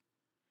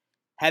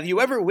Have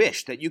you ever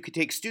wished that you could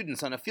take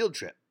students on a field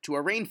trip to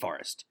a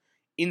rainforest,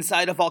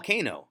 inside a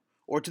volcano,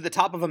 or to the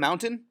top of a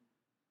mountain?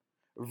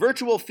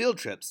 Virtual field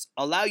trips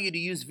allow you to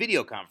use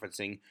video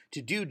conferencing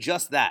to do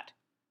just that.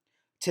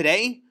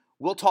 Today,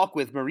 we'll talk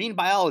with marine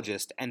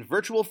biologist and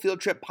virtual field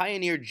trip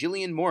pioneer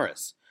Jillian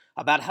Morris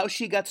about how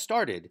she got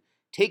started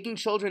taking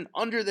children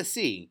under the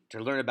sea to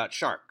learn about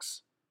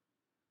sharks.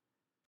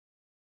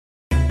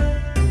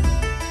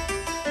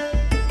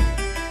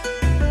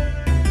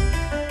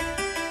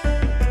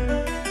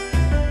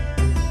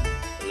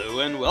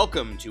 Hello and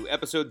welcome to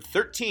episode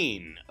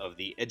 13 of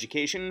the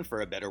Education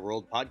for a Better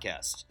World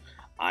podcast.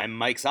 I'm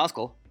Mike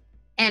Soskel.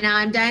 And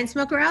I'm Diane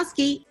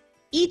Smokorowski.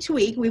 Each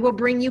week, we will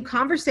bring you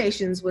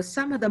conversations with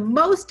some of the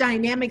most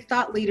dynamic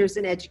thought leaders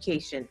in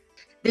education.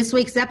 This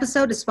week's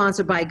episode is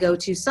sponsored by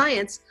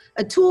Go2Science,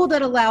 a tool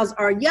that allows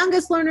our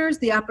youngest learners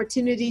the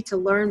opportunity to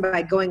learn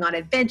by going on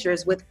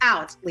adventures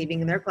without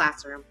leaving their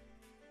classroom.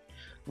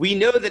 We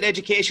know that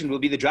education will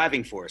be the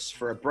driving force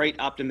for a bright,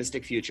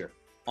 optimistic future.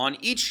 On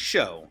each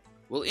show,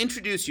 we'll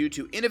introduce you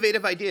to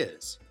innovative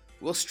ideas,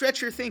 we'll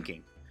stretch your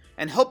thinking,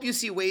 and help you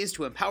see ways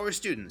to empower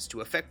students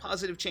to affect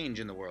positive change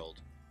in the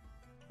world.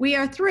 We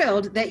are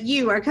thrilled that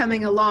you are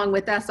coming along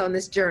with us on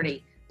this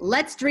journey.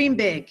 Let's dream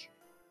big.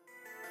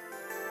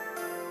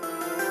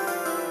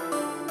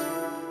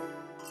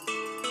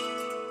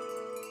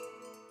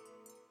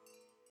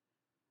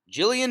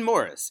 Jillian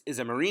Morris is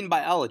a marine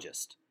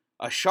biologist,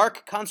 a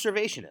shark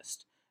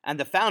conservationist, and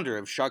the founder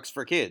of Sharks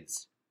for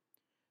Kids.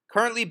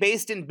 Currently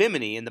based in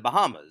Bimini in the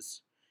Bahamas,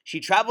 she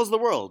travels the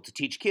world to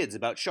teach kids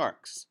about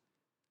sharks.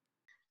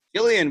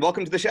 Jillian,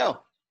 welcome to the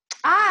show.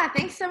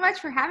 Thanks so much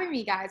for having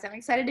me, guys. I'm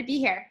excited to be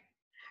here.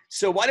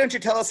 So why don't you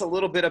tell us a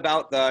little bit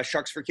about the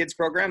Sharks for Kids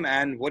program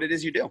and what it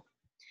is you do?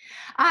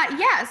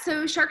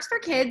 So Sharks for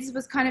Kids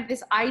was kind of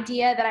this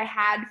idea that I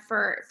had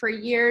for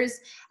years.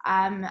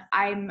 I'm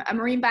a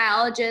marine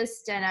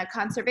biologist and a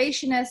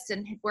conservationist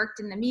and had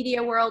worked in the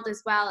media world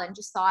as well, and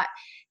just thought,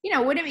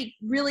 wouldn't it be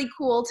really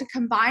cool to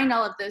combine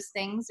all of those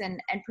things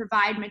and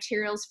provide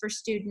materials for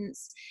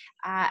students,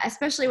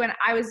 especially when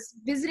I was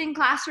visiting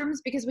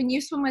classrooms, because when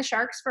you swim with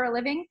sharks for a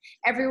living,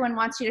 everyone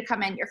wants you to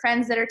come in. Your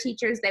friends that are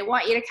teachers, they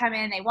want you to come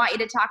in, they want you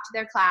to talk to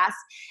their class.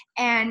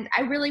 And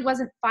I really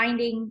wasn't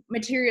finding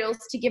materials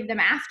to give them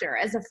after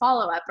as a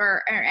follow-up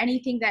or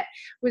anything that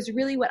was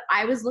really what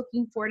I was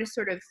looking for to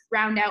sort of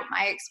round out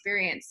my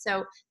experience.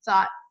 So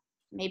thought,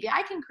 maybe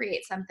I can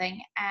create something,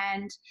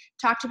 and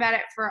talked about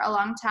it for a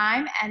long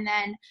time, and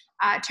then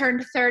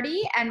turned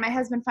 30, and my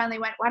husband finally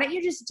went, why don't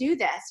you just do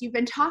this? You've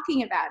been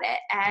talking about it.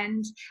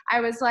 And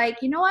I was like,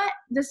 you know what?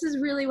 This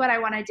is really what I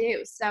want to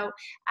do. So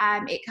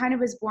it kind of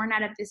was born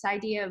out of this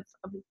idea of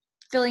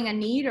filling a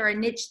need or a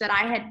niche that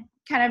I had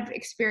kind of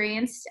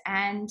experienced.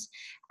 And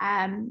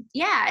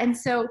and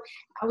so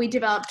we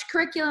developed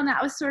curriculum.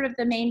 That was sort of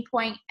the main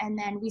point. And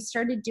then we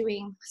started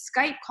doing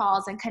Skype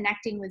calls and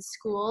connecting with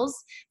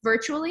schools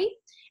virtually.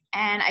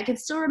 And I can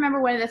still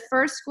remember one of the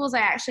first schools I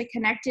actually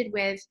connected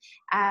with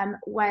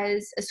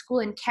was a school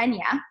in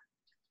Kenya.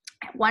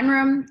 One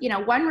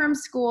room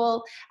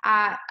school,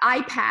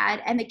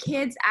 iPad, and the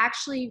kids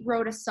actually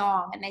wrote a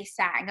song and they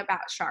sang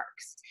about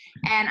sharks.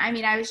 And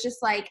I was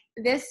just like,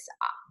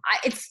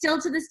 it's still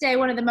to this day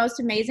one of the most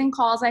amazing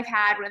calls I've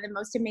had, one of the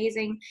most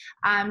amazing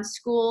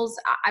schools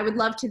I would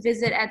love to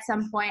visit at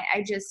some point.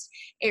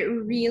 It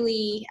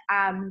really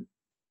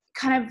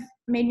kind of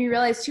made me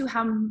realize too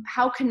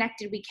how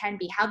connected we can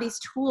be, how these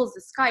tools,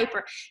 the Skype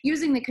or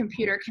using the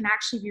computer, can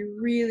actually be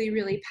really,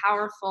 really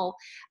powerful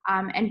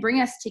and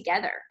bring us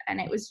together. And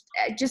it was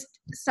just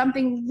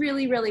something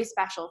really, really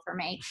special for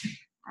me.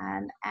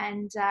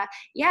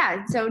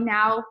 So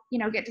now,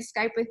 get to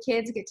Skype with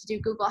kids, get to do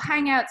Google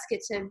Hangouts,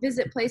 get to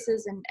visit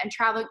places and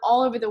traveling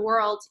all over the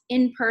world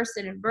in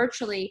person and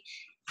virtually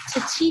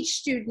to teach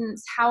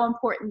students how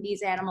important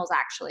these animals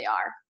actually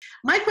are.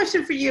 My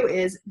question for you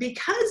is,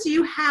 because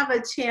you have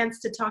a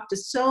chance to talk to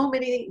so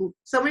many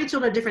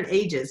children of different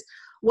ages,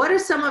 what are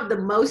some of the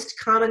most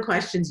common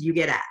questions you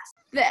get asked?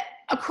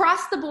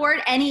 Across the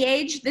board, any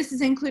age, this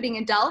is including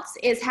adults,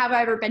 is have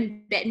I ever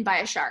been bitten by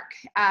a shark?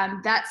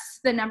 That's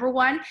the number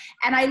one.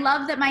 And I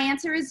love that my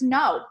answer is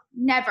no,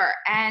 never.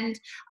 And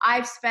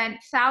I've spent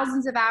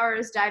thousands of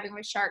hours diving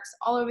with sharks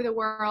all over the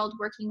world,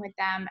 working with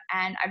them,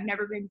 and I've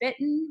never been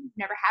bitten,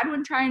 never had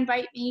one try and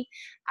bite me.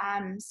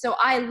 So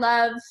I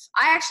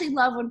actually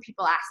love when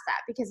people ask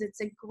that, because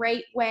it's a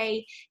great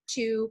way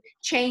to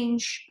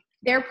change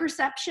their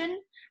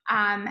perception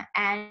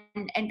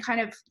and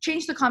kind of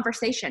change the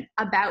conversation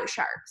about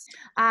sharks.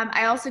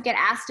 I also get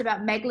asked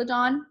about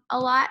Megalodon a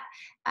lot.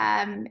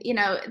 It's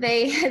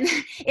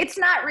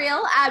not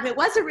real. It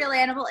was a real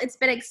animal. It's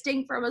been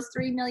extinct for almost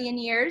 3 million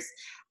years.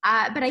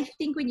 But I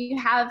think when you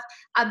have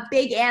a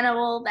big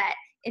animal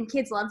and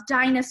kids love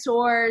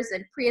dinosaurs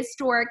and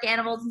prehistoric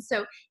animals, and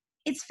so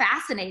it's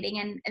fascinating.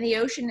 And the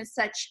ocean is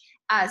such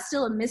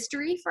still a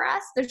mystery for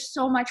us. There's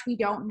so much we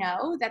don't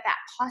know that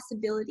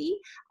possibility,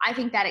 I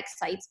think that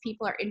excites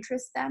people or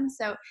interests them.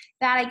 So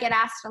that I get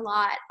asked a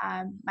lot.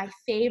 My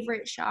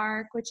favorite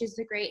shark, which is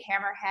the great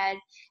hammerhead,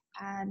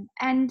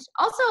 And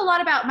also a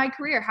lot about my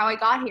career, how I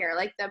got here,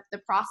 like the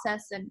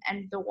process and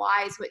the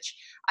whys, which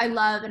I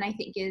love and I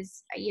think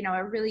is,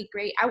 a really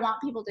great, I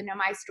want people to know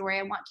my story.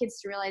 I want kids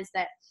to realize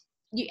that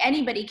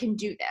anybody can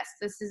do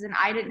this.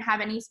 I didn't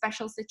have any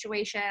special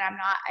situation.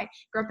 I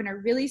grew up in a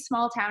really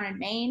small town in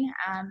Maine,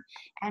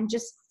 and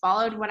just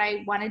followed what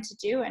I wanted to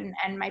do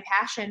and my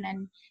passion,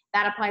 and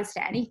that applies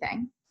to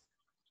anything.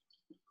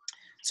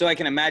 So I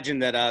can imagine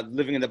that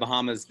living in the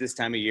Bahamas this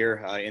time of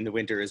year in the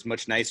winter is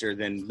much nicer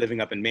than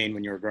living up in Maine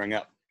when you were growing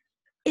up.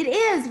 It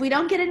is. We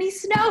don't get any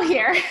snow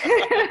here.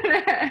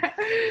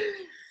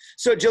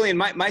 So Jillian,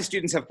 my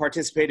students have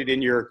participated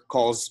in your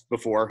calls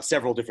before,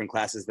 several different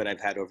classes that I've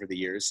had over the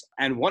years.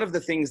 And one of the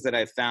things that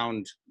I've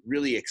found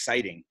really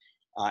exciting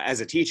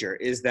as a teacher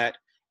is that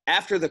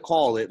after the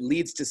call, it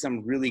leads to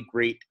some really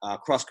great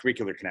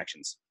cross-curricular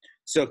connections.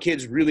 So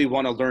kids really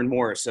want to learn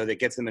more, so that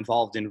gets them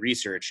involved in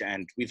research.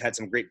 And we've had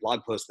some great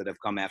blog posts that have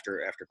come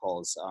after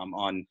calls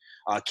on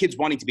kids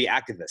wanting to be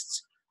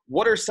activists.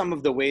 What are some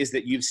of the ways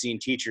that you've seen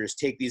teachers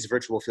take these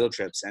virtual field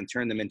trips and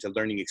turn them into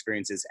learning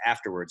experiences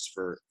afterwards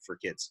for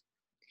kids?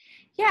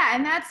 Yeah,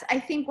 and that's, I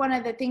think, one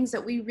of the things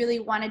that we really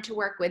wanted to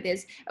work with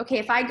is, okay,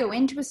 if I go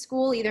into a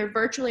school, either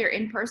virtually or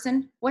in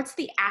person, what's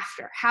the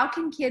after? How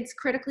can kids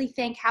critically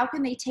think? How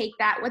can they take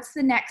that? What's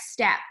the next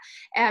step?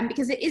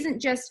 Because it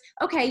isn't just,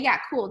 okay, yeah,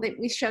 cool, that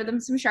we show them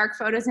some shark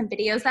photos and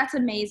videos. That's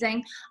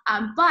amazing.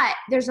 But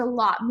there's a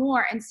lot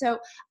more. And so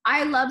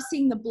I love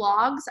seeing the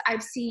blogs.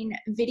 I've seen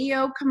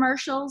video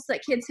commercials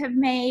that kids have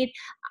made.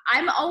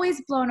 I'm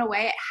always blown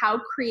away at how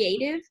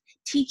creative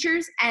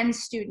teachers and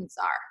students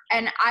are.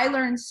 And I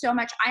learned so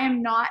much. I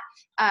am not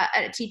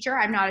a teacher.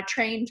 I'm not a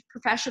trained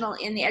professional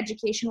in the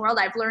education world.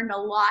 I've learned a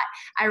lot.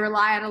 I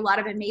rely on a lot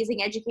of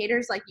amazing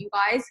educators like you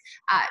guys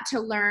to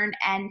learn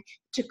and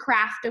to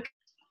craft,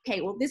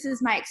 okay, well, this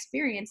is my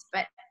experience,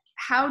 but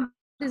how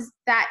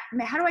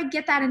do I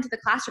get that into the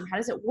classroom? How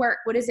does it work?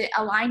 What does it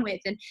align with?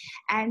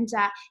 And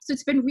so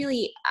it's been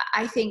really,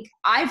 I think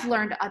I've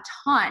learned a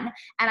ton,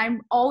 and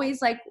I'm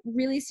always like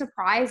really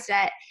surprised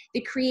at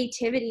the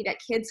creativity that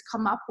kids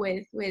come up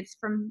with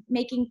from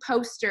making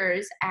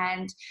posters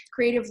and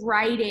creative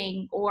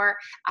writing, or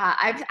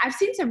I've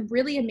seen some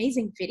really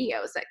amazing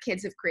videos that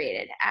kids have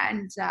created,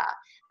 and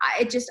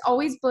it just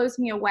always blows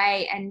me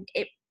away, and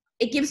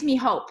it gives me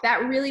hope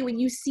that really when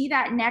you see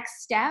that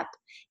next step,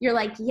 you're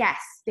like, yes,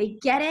 they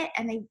get it,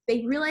 and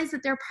they realize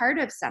that they're part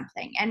of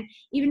something. And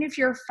even if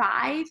you're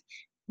 5,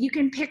 you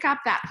can pick up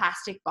that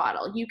plastic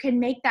bottle. You can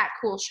make that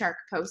cool shark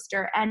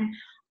poster. And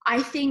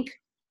I think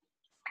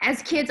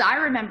as kids, I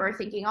remember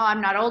thinking, oh, I'm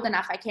not old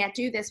enough. I can't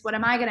do this. What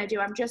am I going to do?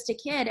 I'm just a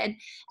kid. And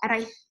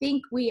I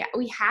think we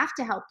have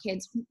to help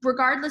kids,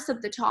 regardless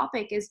of the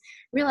topic, is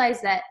realize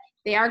that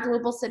they are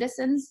global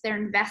citizens. They're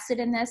invested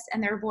in this,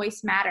 and their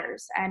voice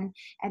matters. And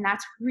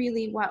that's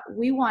really what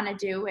we want to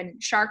do.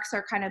 And sharks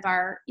are kind of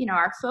our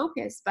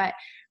focus, but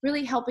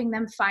really helping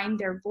them find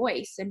their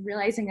voice and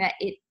realizing that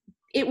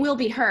it will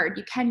be heard.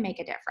 You can make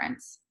a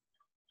difference.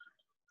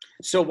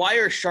 So why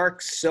are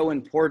sharks so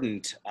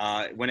important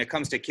when it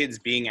comes to kids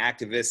being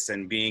activists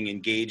and being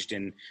engaged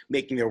in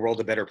making their world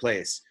a better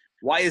place?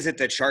 Why is it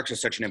that sharks are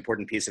such an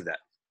important piece of that?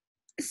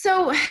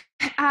 So,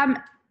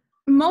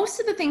 most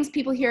of the things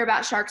people hear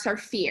about sharks are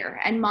fear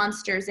and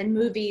monsters and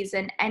movies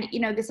and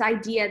this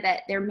idea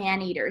that they're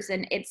man-eaters,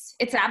 and it's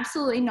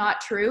absolutely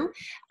not true.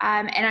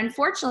 And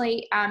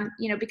unfortunately,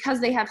 because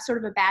they have sort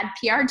of a bad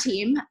PR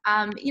team,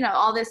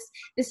 all this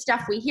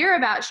stuff we hear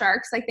about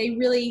sharks, like they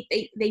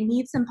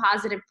need some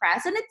positive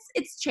press, and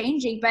it's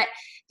changing. But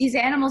these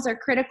animals are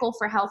critical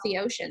for healthy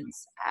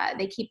oceans.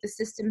 They keep the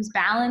systems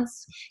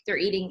balanced. They're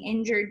eating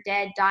injured,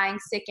 dead, dying,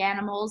 sick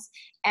animals.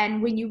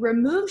 And when you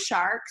remove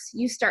sharks,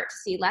 you start to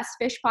see less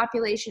fish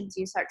populations.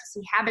 You start to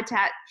see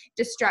habitat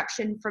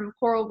destruction from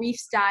coral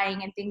reefs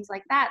dying and things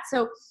like that.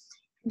 So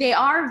they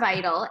are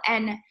vital.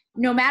 And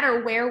no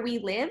matter where we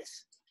live,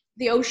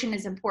 the ocean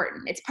is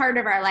important. It's part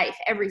of our life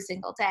every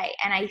single day.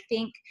 And I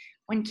think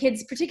when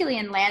kids, particularly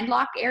in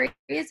landlocked areas,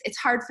 it's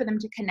hard for them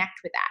to connect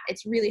with that.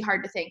 It's really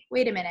hard to think,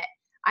 wait a minute,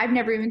 I've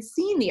never even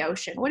seen the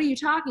ocean. What are you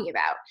talking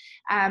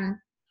about?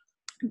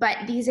 But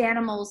these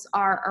animals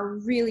are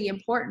really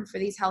important for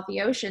these healthy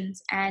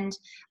oceans. And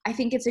I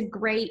think it's a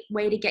great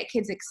way to get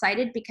kids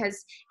excited,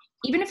 because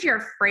even if you're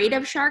afraid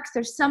of sharks,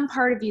 there's some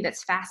part of you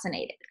that's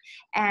fascinated.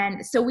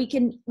 And so we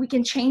can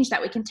change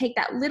that. We can take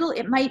that little,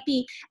 it might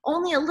be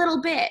only a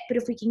little bit, but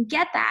if we can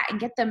get that and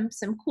get them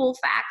some cool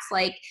facts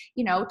like,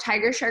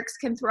 tiger sharks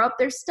can throw up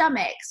their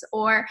stomachs,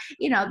 or,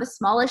 the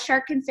smallest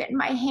shark can fit in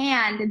my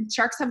hand, and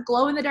sharks have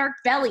glow in the dark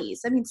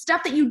bellies. I mean,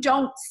 stuff that you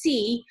don't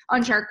see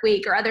on Shark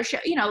Week or other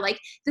like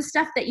the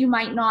stuff that you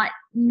might not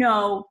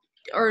know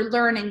or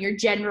learn in your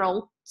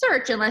general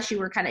search unless you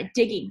were kind of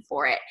digging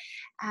for it.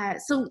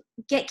 So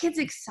get kids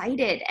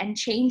excited and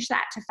change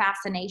that to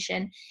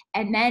fascination.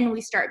 And then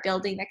we start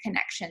building the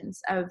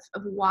connections of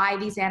why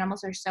these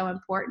animals are so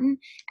important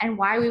and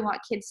why we want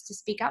kids to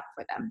speak up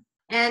for them.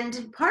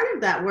 And part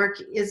of that work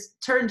is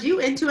turned you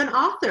into an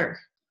author.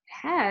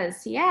 It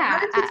has, yeah. Why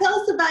don't you tell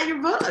us about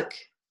your book?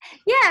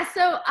 Yeah,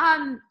 so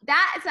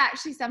that is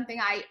actually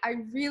something I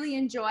really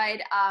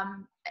enjoyed.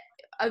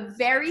 A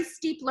very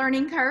steep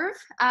learning curve.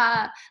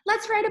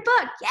 Let's write a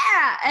book,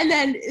 yeah, and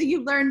then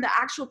you learn the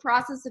actual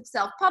process of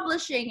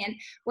self-publishing and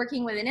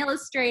working with an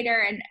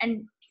illustrator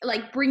and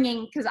like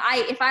bringing, because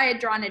if I had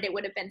drawn it, it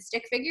would have been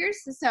stick figures.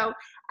 So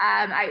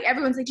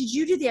everyone's like, did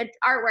you do the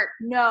artwork?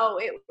 No,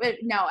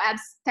 no.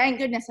 Thank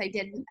goodness I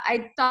didn't.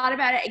 I thought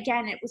about it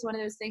again. It was one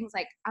of those things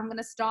like, I'm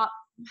gonna stop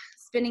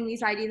spinning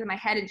these ideas in my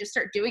head and just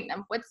start doing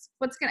them.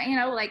 What's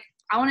gonna, like,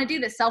 I want to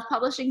do this.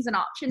 Self-publishing is an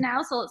option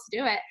now, so let's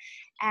do it.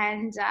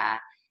 And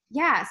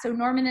yeah, so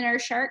Norman the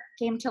Nurse Shark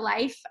came to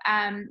life.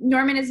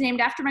 Norman is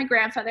named after my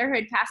grandfather who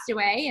had passed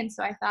away, and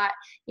so I thought,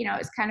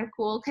 it's kind of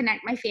cool,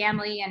 connect my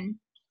family and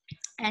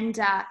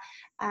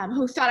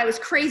who thought I was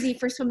crazy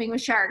for swimming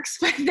with sharks,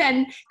 but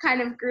then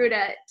kind of grew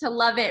to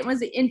love it,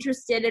 was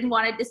interested and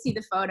wanted to see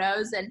the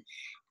photos. And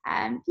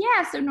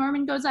yeah, so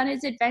Norman goes on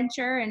his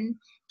adventure, and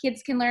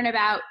kids can learn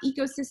about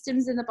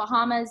ecosystems in the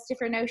Bahamas,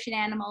 different ocean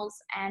animals,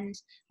 and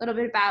a little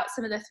bit about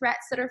some of the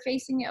threats that are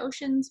facing the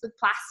oceans with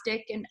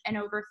plastic and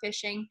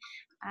overfishing.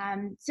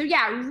 So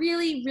yeah,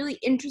 really, really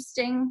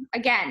interesting.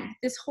 Again,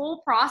 this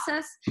whole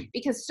process,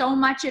 because so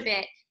much of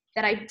it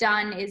that I've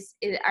done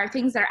are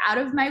things that are out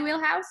of my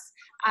wheelhouse,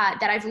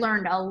 that I've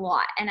learned a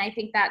lot. And I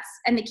think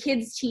and the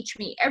kids teach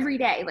me every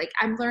day. Like,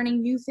 I'm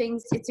learning new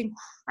things. It's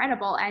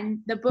incredible. And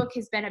the book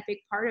has been a big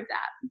part of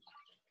that.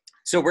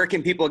 So where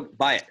can people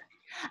buy it?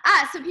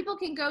 So people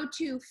can go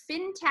to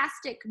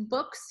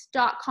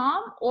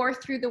fintasticbooks.com or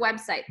through the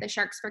website,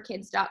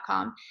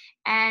 thesharksforkids.com.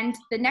 And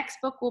the next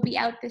book will be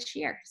out this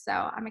year. So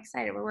I'm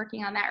excited. We're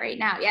working on that right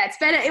now. Yeah,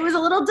 it was a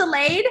little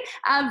delayed,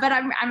 but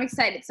I'm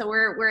excited. So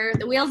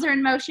the wheels are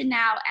in motion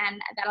now,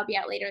 and that'll be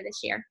out later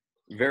this year.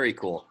 Very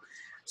cool.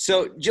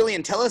 So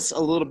Jillian, tell us a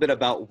little bit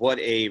about what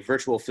a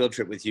virtual field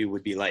trip with you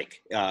would be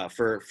like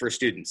for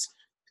students.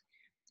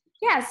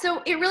 Yeah,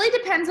 so it really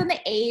depends on the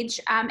age.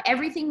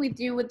 Everything we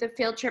do with the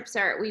field trips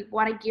we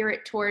want to gear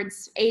it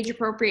towards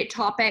age-appropriate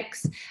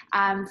topics.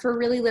 For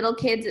really little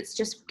kids, it's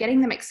just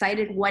getting them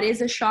excited. What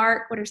is a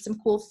shark? What are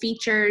some cool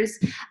features?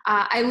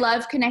 I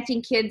love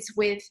connecting kids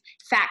with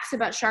facts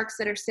about sharks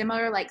that are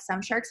similar, like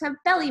some sharks have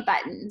belly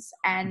buttons,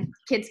 and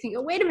kids can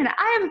go, wait a minute,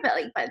 I have a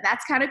belly button.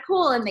 That's kind of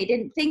cool, and they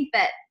didn't think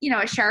that,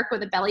 a shark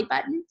with a belly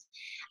button.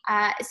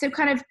 So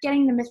kind of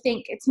getting them to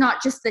think it's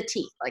not just the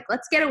teeth. Like,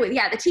 let's get away.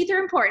 Yeah, the teeth are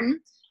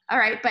important. All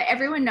right, but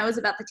everyone knows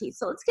about the teeth.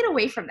 So let's get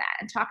away from that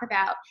and talk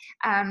about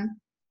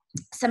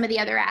some of the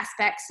other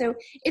aspects. So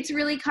it's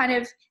really kind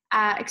of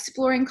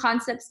exploring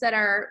concepts that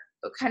are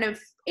kind of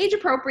age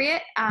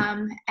appropriate,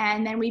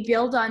 and then we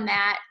build on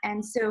that.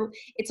 And so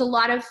it's a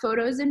lot of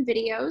photos and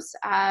videos.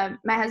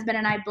 My husband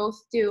and I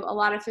both do a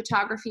lot of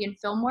photography and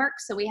film work,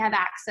 so we have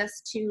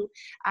access to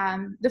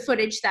the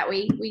footage that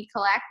we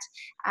collect.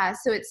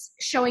 So it's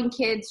showing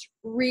kids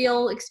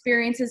real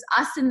experiences,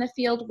 us in the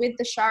field with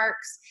the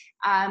sharks,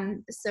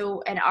 and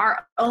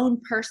our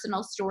own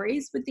personal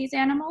stories with these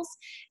animals.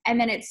 And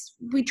then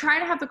we try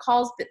to have the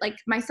calls, but like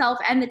myself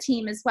and the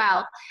team as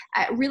well,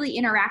 really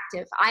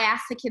interactive. I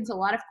ask the kids a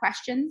lot of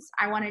questions.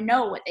 I want to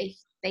know what they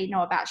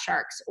know about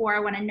sharks, or I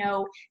want to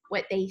know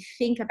what they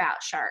think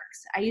about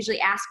sharks. I usually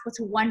ask, what's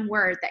one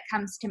word that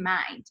comes to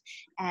mind?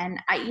 And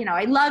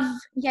I love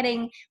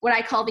getting what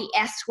I call the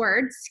S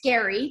word,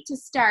 scary, to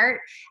start,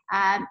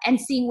 and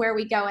seeing where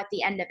we go at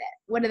the end of it.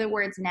 What are the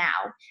words now?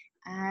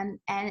 And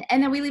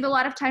then we leave a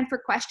lot of time for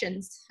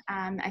questions.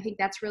 I think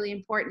that's really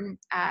important.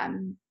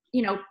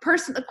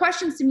 Personal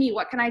questions to me,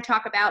 what can I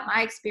talk about?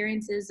 My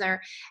experiences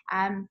are,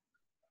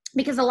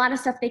 because a lot of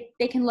stuff they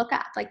can look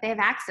up, like they have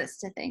access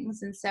to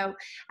things. And so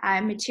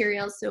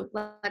materials. So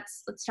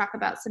let's talk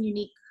about some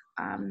unique,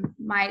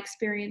 my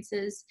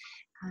experiences.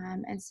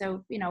 And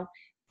so,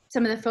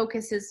 some of the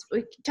focus is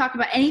we talk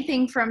about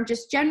anything from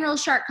just general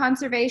shark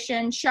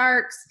conservation,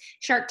 sharks,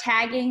 shark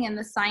tagging, and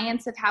the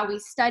science of how we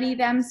study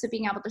them. So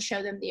being able to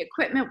show them the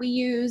equipment we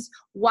use,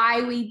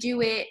 why we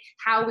do it,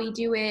 how we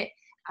do it.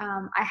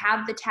 I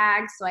have the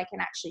tags so I can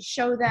actually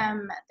show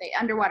them the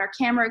underwater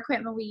camera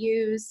equipment we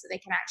use, so they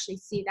can actually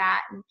see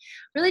that, and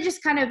really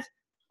just kind of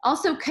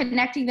also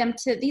connecting them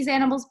to these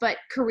animals, but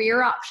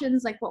career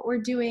options, like what we're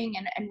doing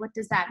and what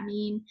does that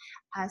mean.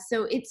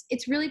 So it's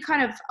really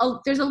kind of,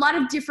 there's a lot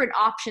of different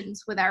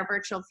options with our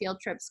virtual field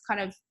trips,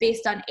 kind of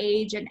based on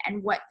age and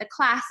what the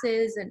class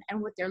is and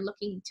what they're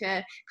looking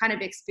to kind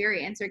of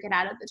experience or get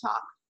out of the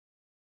talk.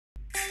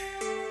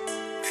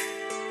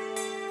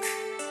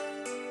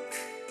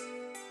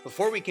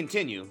 Before we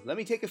continue, let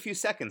me take a few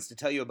seconds to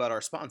tell you about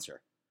our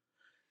sponsor.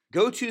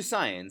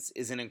 Go2Science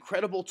is an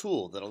incredible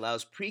tool that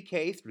allows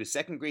pre-K through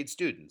second grade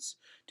students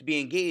to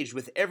be engaged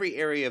with every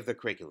area of the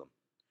curriculum.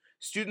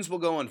 Students will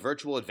go on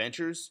virtual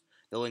adventures,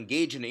 they'll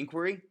engage in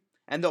inquiry,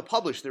 and they'll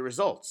publish their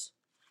results.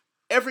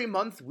 Every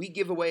month, we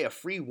give away a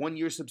free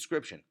 1-year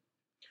subscription.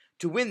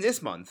 To win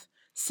this month,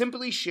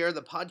 simply share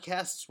the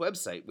podcast's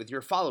website with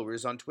your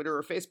followers on Twitter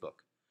or Facebook.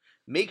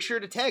 Make sure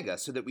to tag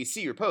us so that we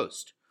see your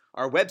post.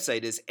 Our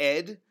website is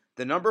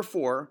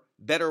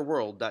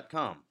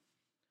ed4betterworld.com.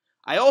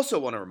 I also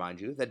want to remind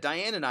you that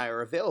Diane and I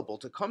are available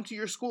to come to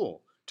your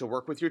school to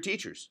work with your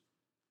teachers.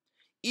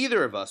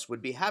 Either of us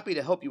would be happy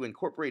to help you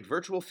incorporate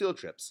virtual field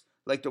trips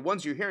like the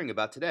ones you're hearing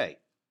about today,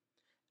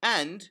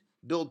 and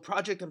build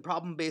project and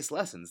problem-based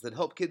lessons that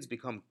help kids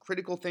become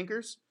critical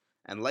thinkers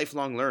and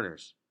lifelong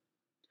learners.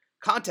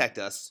 Contact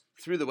us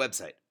through the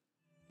website.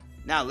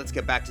 Now let's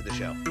get back to the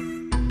show.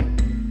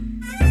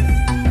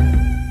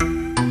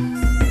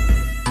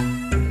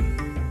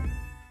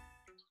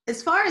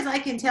 As far as I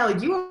can tell,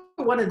 you were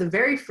one of the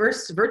very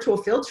first virtual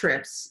field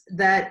trips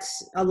that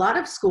a lot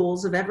of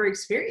schools have ever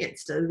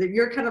experienced.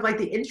 You're kind of like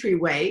the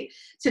entryway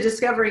to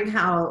discovering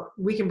how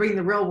we can bring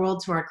the real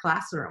world to our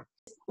classroom.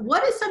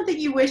 What is something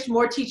you wish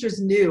more teachers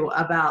knew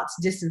about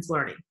distance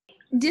learning?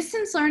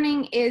 Distance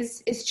learning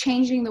is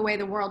changing the way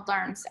the world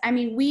learns. I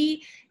mean,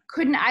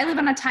 I live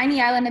on a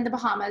tiny island in the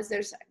Bahamas.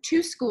 There's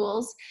 2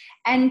 schools,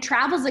 and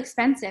travel's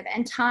expensive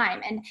and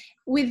time. And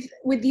with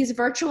these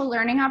virtual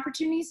learning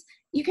opportunities,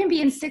 you can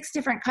be in 6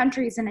 different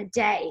countries in a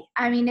day.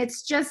 I mean,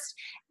 it's just,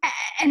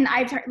 and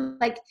I've heard,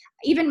 like,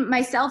 even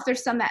myself,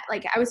 there's some that,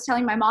 like, I was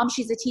telling my mom,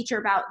 she's a teacher,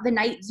 about the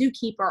Night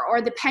Zookeeper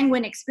or the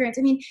Penguin Experience.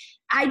 I mean,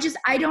 I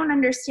don't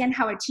understand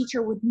how a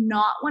teacher would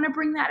not want to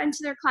bring that into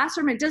their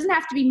classroom. It doesn't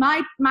have to be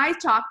my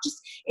talk, just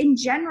in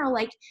general,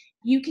 like,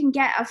 you can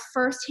get a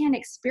firsthand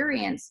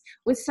experience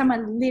with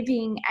someone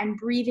living and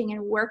breathing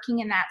and working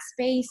in that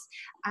space.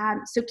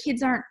 So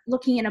kids aren't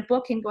looking in a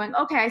book and going,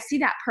 okay, I see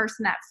that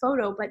person, that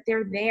photo, but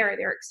they're there,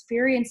 they're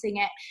experiencing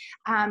it.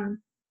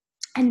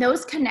 And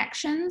those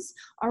connections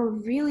are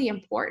really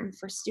important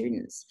for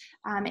students.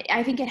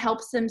 I think it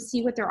helps them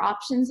see what their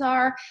options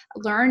are,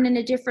 learn in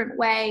a different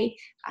way,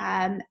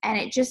 and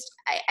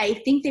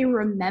I think they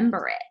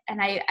remember it.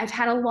 And I've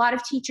had a lot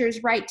of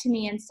teachers write to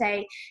me and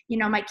say, you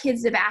know, my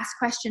kids have asked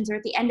questions, or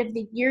at the end of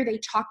the year they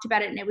talked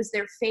about it and it was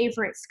their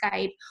favorite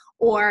Skype,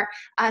 or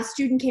a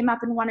student came up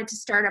and wanted to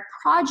start a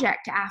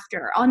project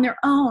after on their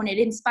own. It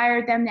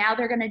inspired them. Now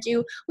they're going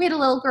to we had a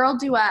little girl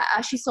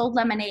she sold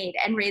lemonade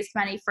and raised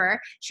money for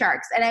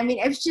sharks. And I mean,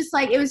 it was just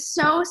like, it was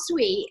so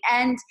sweet.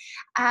 And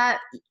so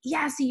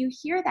you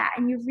hear that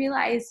and you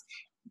realize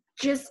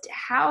just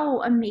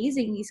how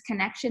amazing these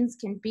connections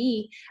can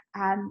be,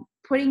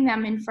 putting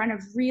them in front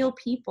of real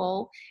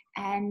people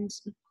and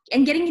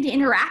getting to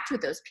interact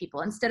with those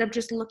people instead of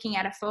just looking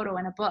at a photo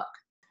in a book.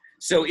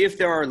 So if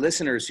there are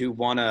listeners who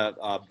want to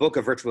book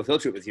a virtual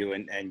field trip with you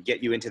and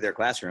get you into their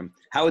classroom,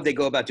 how would they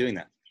go about doing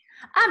that?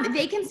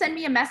 They can send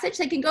me a message.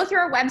 They can go through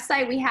our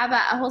website. We have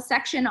a whole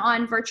section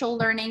on virtual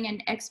learning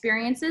and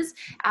experiences.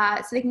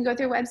 So they can go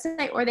through our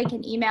website, or they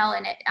can email,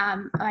 and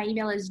my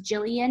email is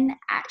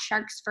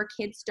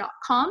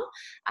jillian@sharksforkids.com.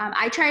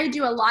 I try to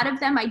do a lot of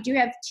them. I do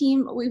have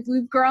team.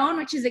 We've grown,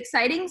 which is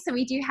exciting. So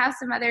we do have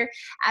some other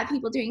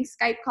people doing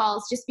Skype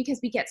calls, just because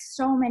we get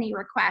so many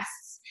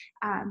requests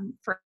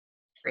for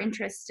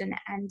interest, and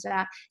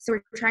so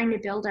we're trying to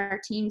build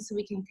our team so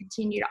we can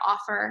continue to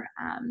offer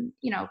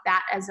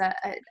that as a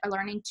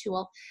learning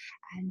tool.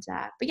 And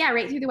but yeah,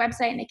 right through the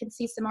website, and they can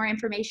see some more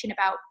information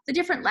about the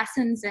different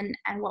lessons and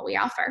what we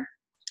offer.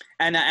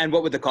 And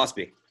what would the cost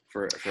be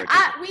for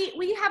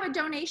we have a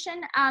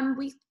donation.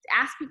 We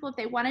ask people if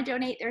they want to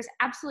donate. There's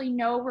absolutely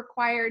no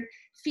required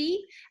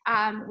fee.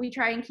 We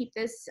try and keep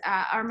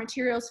our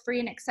materials free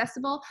and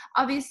accessible.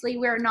 Obviously,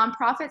 we're a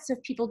nonprofit, so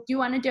if people do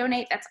want to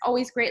donate, that's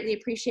always greatly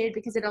appreciated,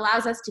 because it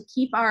allows us to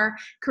keep our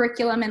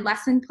curriculum and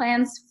lesson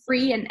plans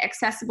free and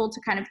accessible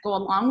to kind of go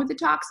along with the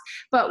talks,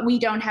 but we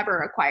don't have a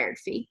required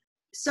fee.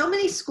 So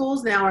many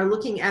schools now are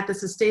looking at the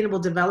Sustainable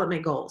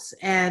Development Goals,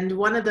 and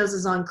one of those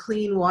is on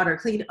clean water,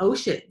 clean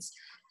oceans.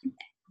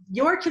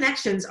 Your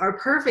connections are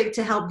perfect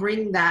to help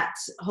bring that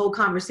whole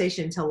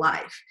conversation to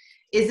life.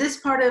 Is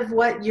this part of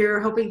what you're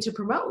hoping to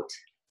promote?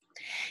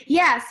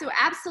 Yeah, so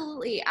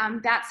absolutely.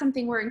 That's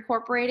something we're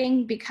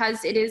incorporating,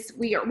 because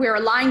we're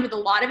aligned with a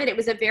lot of it. It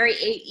was a very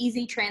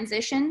easy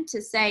transition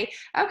to say,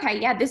 okay,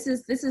 yeah, this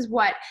is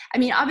what, I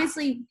mean,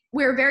 obviously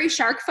we're very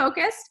shark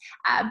focused,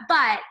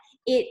 but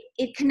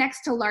it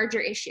connects to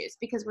larger issues,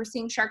 because we're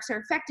seeing sharks are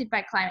affected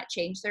by climate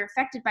change. They're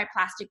affected by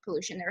plastic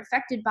pollution. They're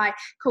affected by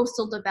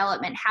coastal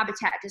development,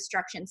 habitat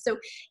destruction. So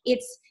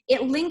it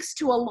links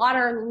to a lot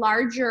of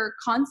larger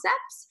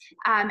concepts,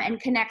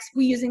 and connects,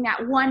 we using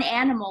that one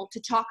animal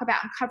to talk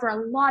about and cover a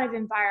lot of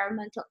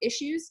environmental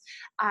issues.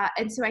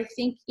 And so I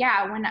think,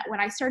 yeah, when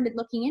I started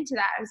looking into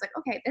that, I was like,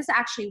 okay, this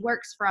actually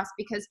works for us,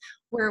 because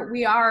we're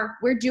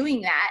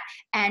doing that.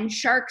 And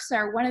sharks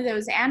are one of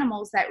those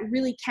animals that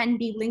really can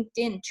be linked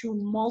into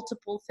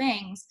multiple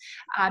things,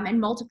 and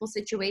multiple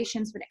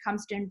situations when it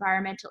comes to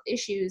environmental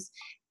issues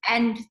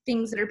and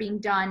things that are being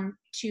done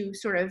to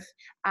sort of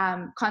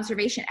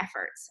conservation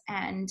efforts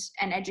and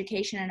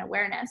education and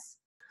awareness.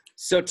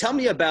 So tell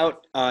me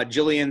about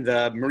Jillian,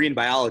 the marine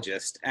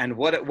biologist, and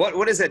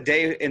what is a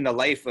day in the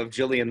life of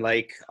Jillian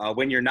like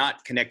when you're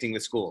not connecting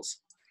with schools?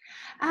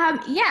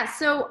 Yeah,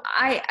 so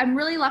I'm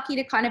really lucky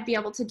to kind of be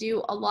able to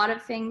do a lot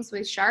of things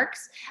with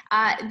sharks.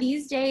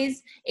 These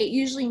days, it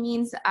usually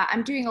means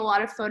I'm doing a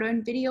lot of photo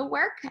and video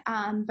work,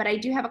 but I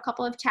do have a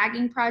couple of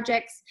tagging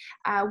projects.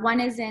 One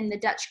is in the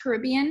Dutch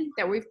Caribbean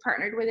that we've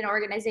partnered with an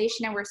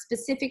organization, and we're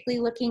specifically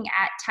looking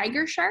at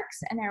tiger sharks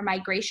and their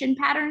migration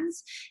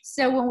patterns.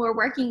 So when we're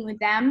working with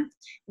them,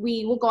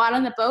 we will go out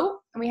on the boat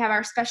and we have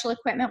our special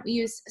equipment. We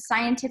use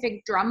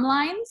scientific drum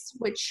lines,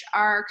 which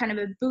are kind of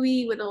a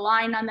buoy with a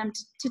line on them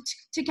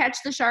to catch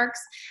the sharks.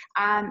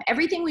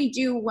 Everything we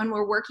do when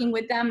we're working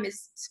with them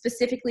is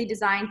specifically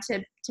designed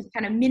to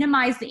kind of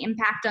minimize the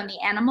impact on the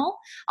animal.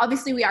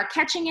 Obviously, we are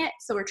catching it,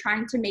 so we're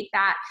trying to make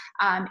that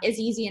as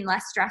easy and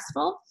less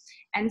stressful.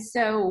 And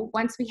so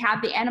once we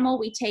have the animal,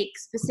 we take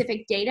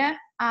specific data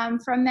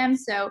from them.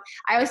 So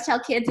I always tell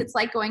kids it's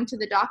like going to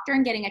the doctor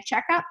and getting a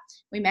checkup.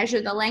 We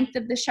measure the length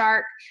of the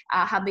shark,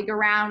 how big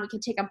around. We can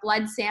take a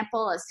blood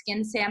sample, a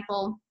skin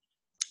sample,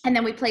 and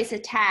then we place a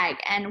tag.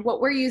 And what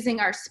we're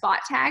using are spot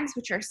tags,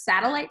 which are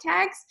satellite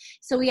tags.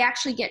 So we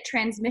actually get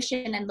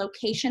transmission and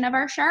location of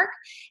our shark.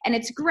 And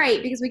it's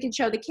great because we can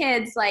show the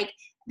kids like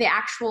the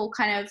actual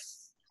kind of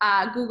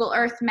Google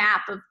Earth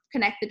map of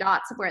connect the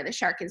dots of where the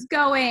shark is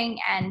going,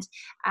 and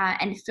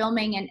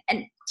filming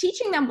and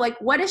teaching them like,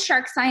 what does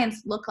shark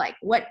science look like?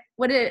 What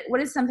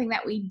is something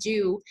that we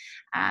do?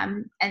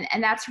 And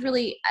that's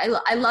really,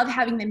 I love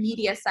having the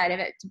media side of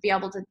it to be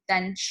able to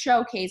then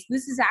showcase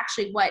this is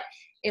actually what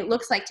it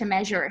looks like to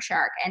measure a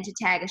shark and to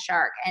tag a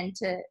shark and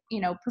to,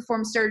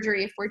 perform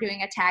surgery if we're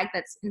doing a tag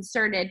that's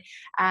inserted.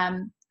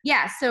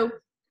 So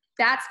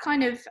that's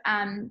kind of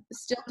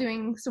still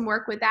doing some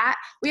work with that.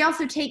 We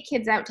also take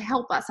kids out to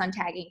help us on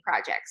tagging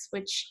projects,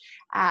 which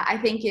I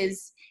think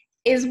is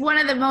one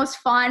of the most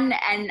fun.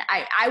 And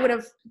I would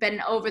have been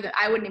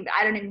I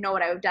don't even know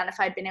what I would have done if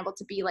I'd been able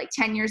to be like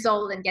 10 years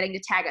old and getting to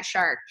tag a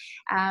shark.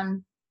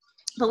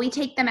 But we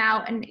take them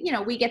out and,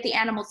 we get the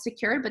animals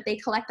secured, but they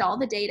collect all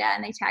the data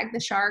and they tag the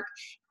shark.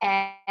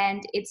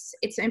 And it's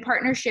in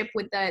partnership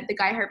with the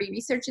Guy Harvey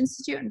Research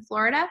Institute in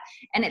Florida.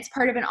 And it's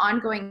part of an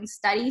ongoing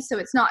study. So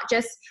it's not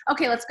just,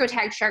 okay, let's go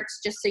tag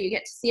sharks just so you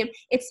get to see them.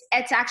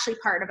 It's actually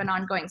part of an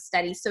ongoing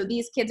study. So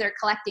these kids are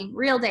collecting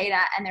real data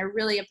and they're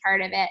really a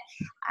part of it.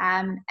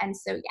 And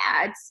so,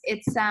 yeah,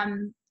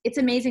 it's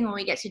amazing when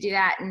we get to do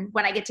that. And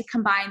when I get to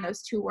combine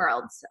those two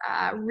worlds,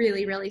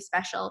 really, really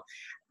special.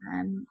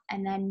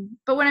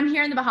 But when I'm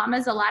here in the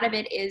Bahamas, a lot of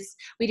it is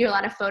we do a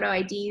lot of photo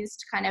IDs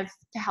to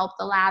help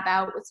the lab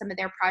out with some of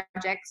their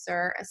projects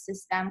or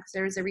assist them, because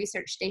there is a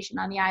research station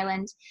on the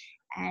island,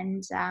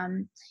 and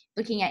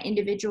looking at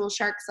individual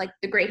sharks like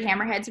the great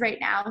hammerheads right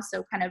now.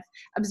 So kind of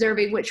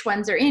observing which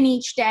ones are in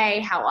each day,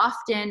 how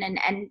often,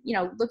 and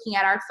looking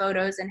at our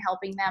photos and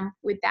helping them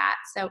with that.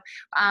 So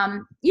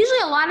usually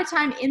a lot of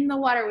time in the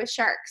water with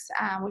sharks,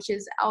 which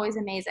is always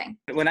amazing.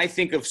 When I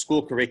think of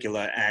school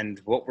curricula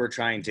and what we're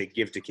trying to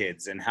give to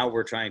kids and how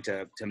we're trying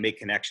to make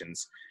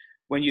connections,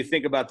 when you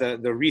think about the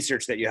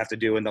research that you have to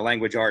do in the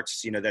language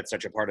arts, that's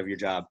such a part of your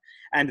job,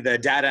 and the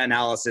data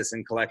analysis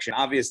and collection,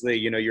 obviously,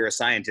 you're a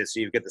scientist,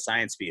 so you get the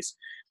science piece,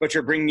 but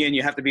you're bringing in,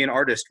 you have to be an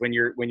artist when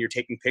you're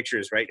taking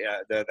pictures, right?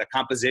 The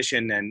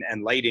composition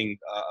and lighting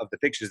of the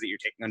pictures that you're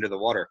taking under the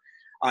water.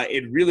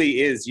 It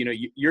really is,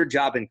 your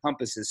job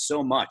encompasses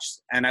so much.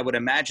 And I would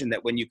imagine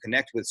that when you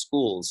connect with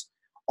schools,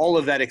 all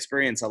of that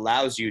experience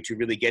allows you to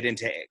really get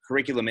into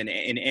curriculum in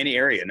any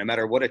area, no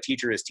matter what a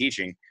teacher is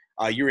teaching.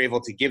 You're able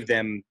to give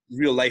them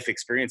real life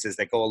experiences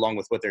that go along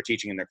with what they're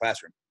teaching in their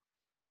classroom.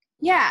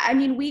 Yeah, I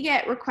mean, we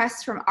get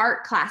requests from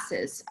art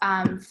classes,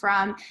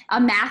 from a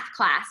math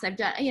class I've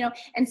done,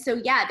 and so,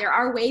 yeah, there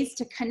are ways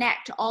to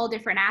connect all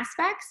different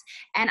aspects.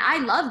 And I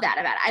love that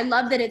about it. I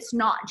love that it's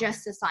not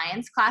just a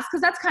science class,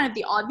 because that's kind of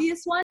the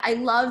obvious one. I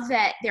love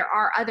that there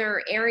are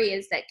other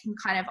areas that can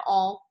kind of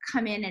all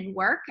come in and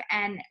work,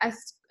 and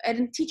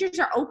teachers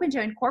are open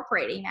to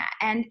incorporating that.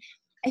 And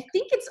I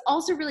think it's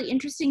also really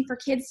interesting for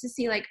kids to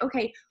see, like,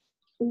 okay,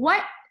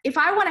 what if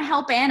I want to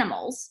help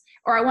animals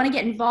or I want to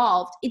get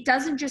involved? It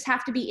doesn't just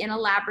have to be in a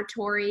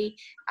laboratory.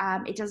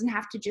 It doesn't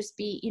have to just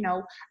be,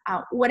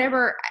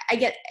 whatever.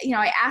 I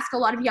ask a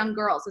lot of young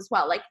girls as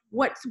well, like,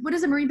 what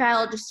is a marine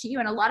biologist to you?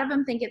 And a lot of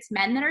them think it's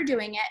men that are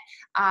doing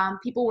it,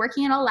 people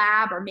working in a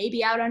lab or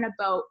maybe out on a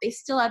boat. They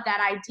still have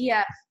that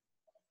idea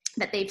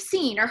that they've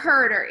seen or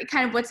heard, or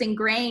kind of what's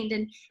ingrained.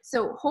 And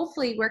so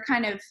hopefully we're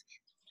kind of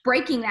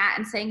breaking that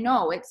and saying,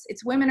 no,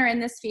 it's women are in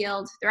this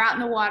field, they're out in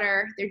the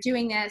water, they're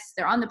doing this,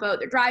 they're on the boat,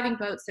 they're driving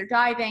boats, they're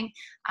diving,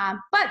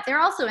 but they're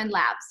also in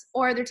labs,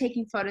 or they're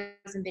taking photos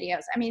and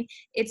videos. I mean,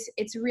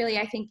 it's really,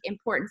 I think,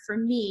 important for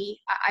me.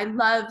 I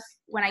love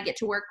when I get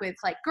to work with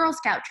like Girl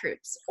Scout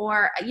troops,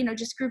 or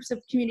just groups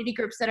of community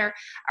groups that are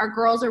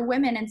girls or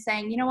women, and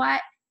saying, you know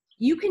what,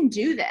 you can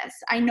do this.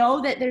 I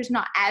know that there's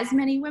not as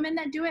many women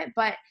that do it,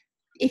 but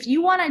if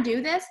you want to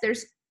do this,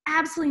 there's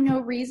absolutely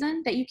no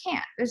reason that you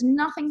can't. There's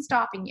nothing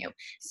stopping you.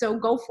 So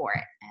go for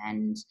it.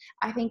 And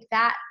I think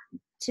that,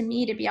 to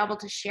me, to be able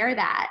to share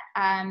that,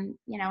 and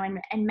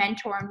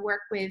mentor and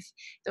work with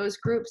those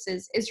groups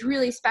is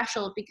really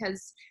special,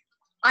 because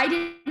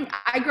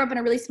I grew up in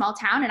a really small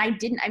town,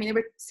 and there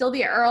were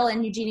Sylvia Earle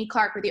and Eugenie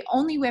Clark were the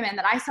only women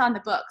that I saw in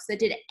the books that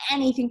did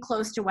anything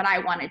close to what I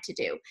wanted to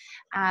do.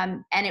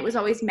 And it was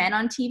always men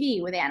on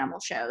TV with animal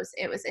shows.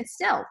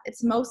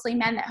 It's mostly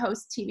men that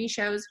host TV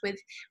shows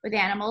with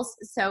animals.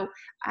 So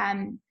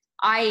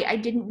I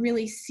didn't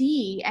really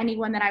see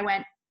anyone that I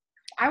went,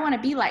 I want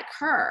to be like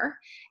her.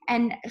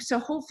 And so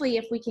hopefully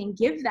if we can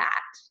give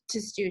that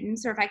to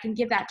students, or if I can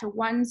give that to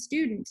one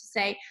student to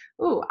say,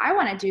 "Ooh, I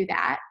want to do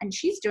that, and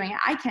she's doing it,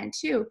 I can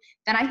too,"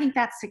 then I think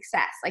that's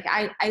success. Like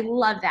I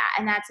love that.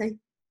 And that's a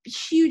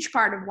huge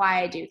part of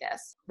why I do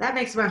this. That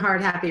makes my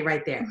heart happy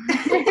right there.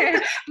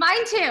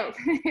 Mine too.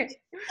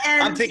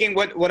 And I'm thinking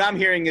what I'm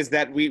hearing is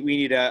that we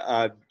need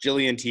a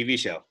Jillian TV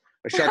show.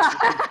 A Sharks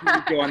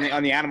show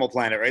on the Animal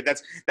Planet, right?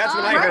 That's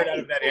what I heard out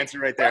of that answer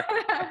right there.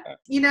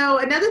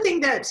 Another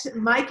thing that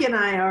Mike and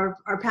I are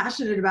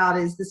passionate about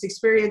is this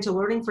experiential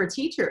learning for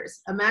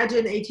teachers.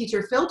 Imagine a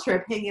teacher field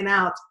trip hanging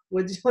out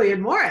with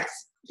Jillian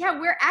Morris. Yeah,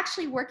 we're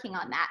actually working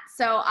on that.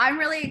 So I'm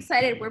really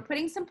excited. We're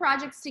putting some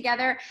projects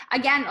together.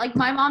 Again, like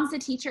my mom's a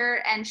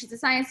teacher and she's a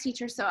science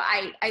teacher. So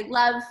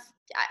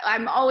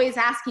I'm always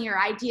asking her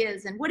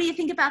ideas and what do you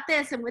think about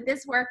this and would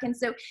this work? And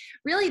so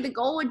really the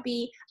goal would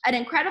be an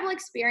incredible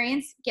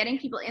experience, getting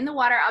people in the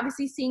water,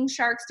 obviously seeing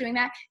sharks doing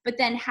that, but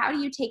then how do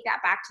you take that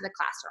back to the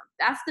classroom?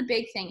 That's the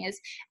big thing is,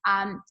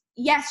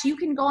 yes, you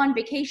can go on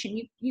vacation.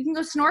 You can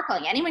go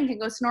snorkeling. Anyone can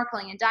go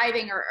snorkeling and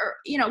diving or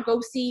go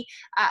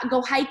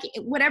hiking,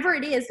 whatever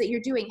it is that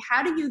you're doing.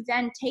 How do you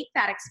then take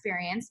that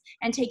experience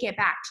and take it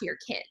back to your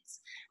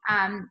kids?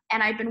 And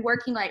I've been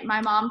working, like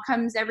my mom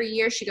comes every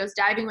year, she goes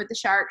diving with the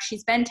sharks,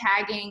 she's been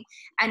tagging,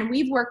 and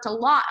we've worked a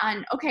lot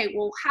on, okay,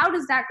 well, how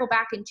does that go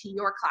back into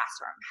your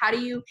classroom? How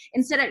do you,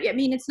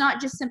 it's not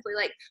just simply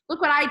like,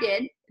 look what I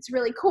did, it's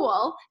really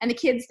cool, and the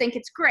kids think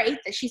it's great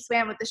that she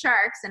swam with the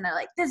sharks, and they're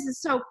like, this is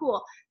so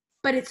cool,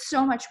 but it's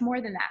so much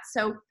more than that.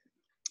 So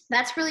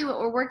that's really what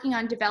we're working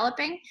on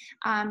developing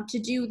to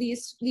do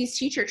these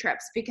teacher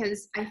trips,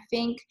 because I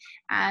think,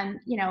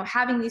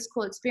 having these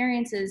cool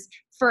experiences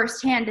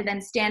firsthand to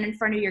then stand in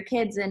front of your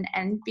kids and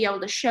be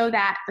able to show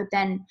that, but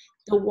then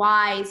the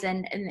whys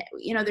and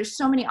there's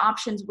so many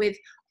options with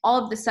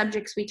all of the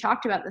subjects we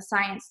talked about, the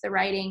science, the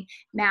writing,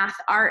 math,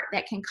 art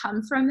that can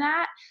come from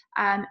that.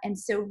 And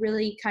so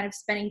really kind of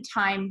spending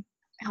time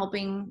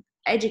helping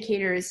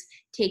educators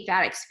take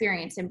that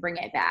experience and bring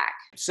it back.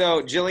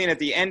 So Jillian, at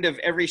the end of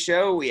every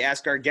show, we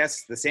ask our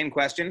guests the same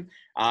question,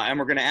 and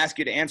we're going to ask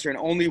you to answer in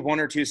only 1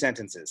 or 2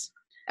 sentences.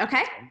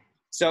 Okay.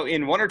 So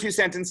in 1 or 2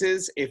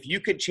 sentences, if you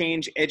could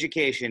change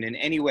education in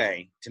any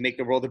way to make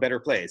the world a better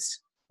place,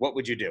 what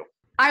would you do?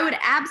 I would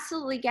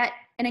absolutely get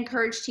and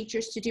encourage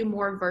teachers to do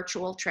more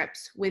virtual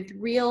trips with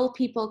real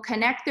people,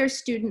 connect their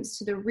students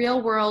to the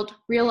real world,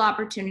 real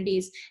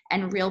opportunities,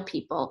 and real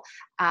people,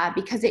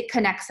 because it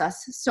connects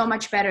us so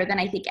much better than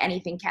I think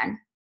anything can.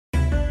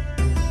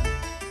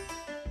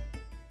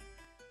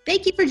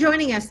 Thank you for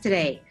joining us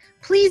today.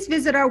 Please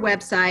visit our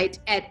website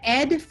at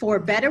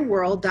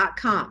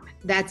edforbetterworld.com.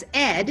 That's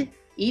ed,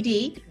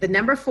 E-D, the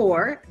number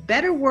 4,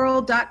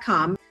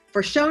 betterworld.com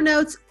for show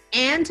notes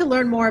and to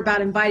learn more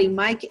about inviting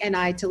Mike and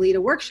I to lead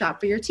a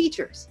workshop for your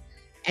teachers.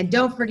 And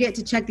don't forget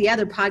to check the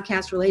other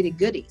podcast-related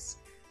goodies.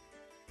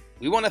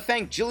 We want to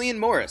thank Jillian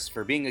Morris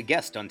for being a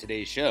guest on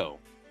today's show.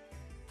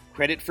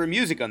 Credit for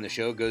music on the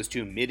show goes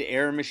to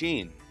Mid-Air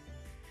Machine.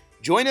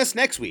 Join us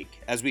next week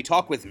as we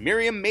talk with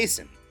Miriam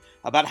Mason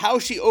about how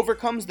she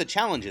overcomes the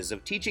challenges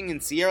of teaching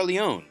in Sierra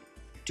Leone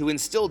to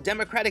instill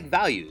democratic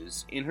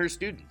values in her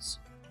students.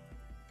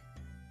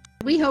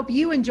 We hope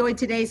you enjoyed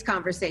today's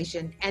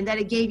conversation and that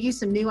it gave you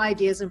some new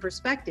ideas and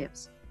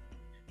perspectives.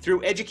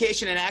 Through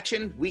education and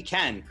action, we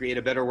can create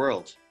a better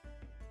world.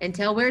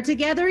 Until we're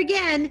together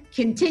again,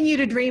 continue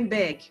to dream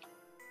big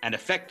And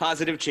affect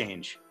positive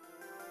change.